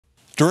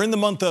During the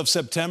month of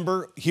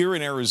September, here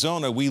in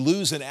Arizona, we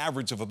lose an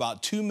average of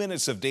about 2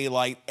 minutes of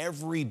daylight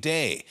every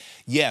day.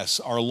 Yes,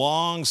 our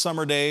long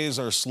summer days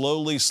are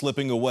slowly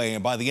slipping away,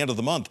 and by the end of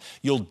the month,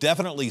 you'll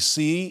definitely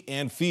see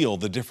and feel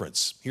the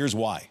difference. Here's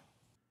why.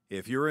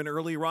 If you're an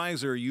early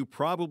riser, you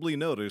probably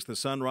notice the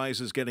sunrise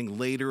is getting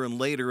later and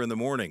later in the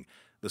morning.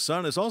 The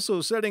sun is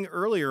also setting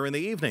earlier in the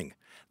evening.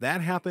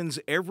 That happens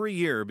every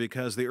year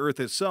because the Earth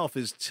itself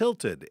is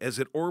tilted as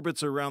it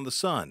orbits around the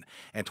sun.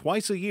 And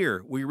twice a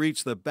year, we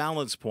reach the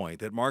balance point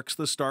that marks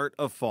the start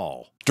of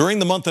fall. During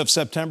the month of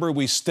September,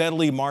 we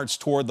steadily march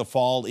toward the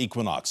fall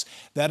equinox.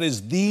 That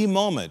is the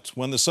moment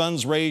when the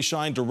sun's rays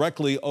shine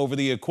directly over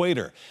the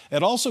equator.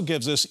 It also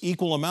gives us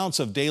equal amounts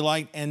of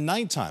daylight and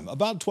nighttime,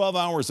 about 12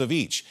 hours of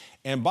each.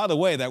 And by the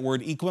way, that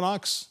word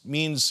equinox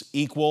means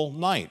equal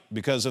night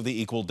because of the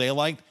equal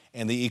daylight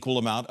and the equal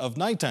amount of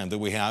nighttime that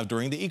we have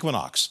during the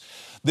equinox.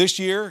 This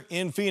year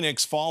in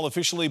Phoenix, fall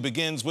officially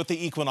begins with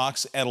the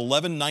equinox at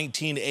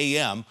 11:19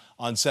 a.m.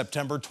 on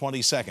September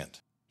 22nd.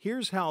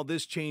 Here's how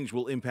this change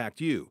will impact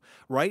you.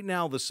 Right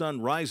now, the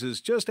sun rises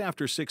just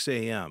after 6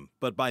 a.m.,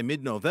 but by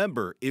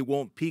mid-November, it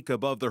won't peak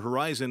above the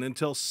horizon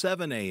until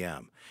 7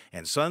 a.m.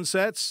 And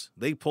sunsets,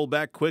 they pull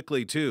back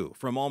quickly too,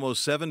 from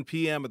almost 7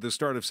 p.m. at the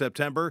start of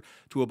September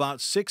to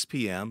about 6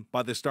 p.m.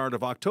 by the start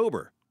of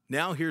October.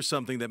 Now here's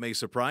something that may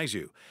surprise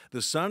you.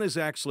 The sun is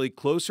actually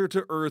closer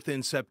to Earth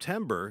in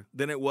September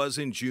than it was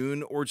in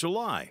June or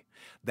July.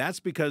 That's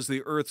because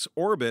the Earth's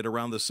orbit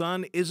around the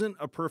sun isn't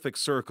a perfect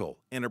circle,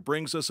 and it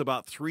brings us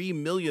about 3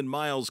 million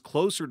miles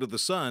closer to the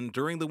sun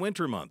during the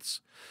winter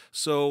months.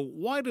 So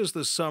why does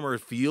the summer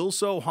feel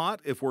so hot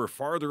if we're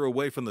farther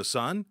away from the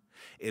sun?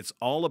 It's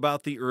all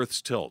about the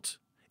Earth's tilt.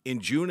 In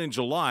June and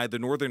July, the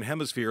northern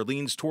hemisphere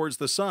leans towards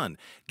the sun,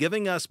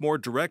 giving us more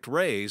direct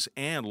rays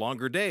and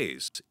longer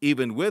days,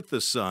 even with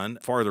the sun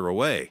farther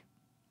away.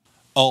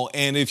 Oh,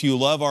 and if you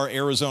love our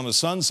Arizona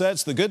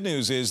sunsets, the good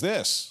news is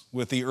this.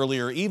 With the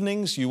earlier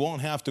evenings, you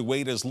won't have to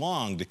wait as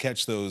long to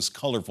catch those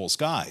colorful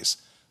skies.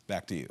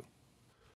 Back to you.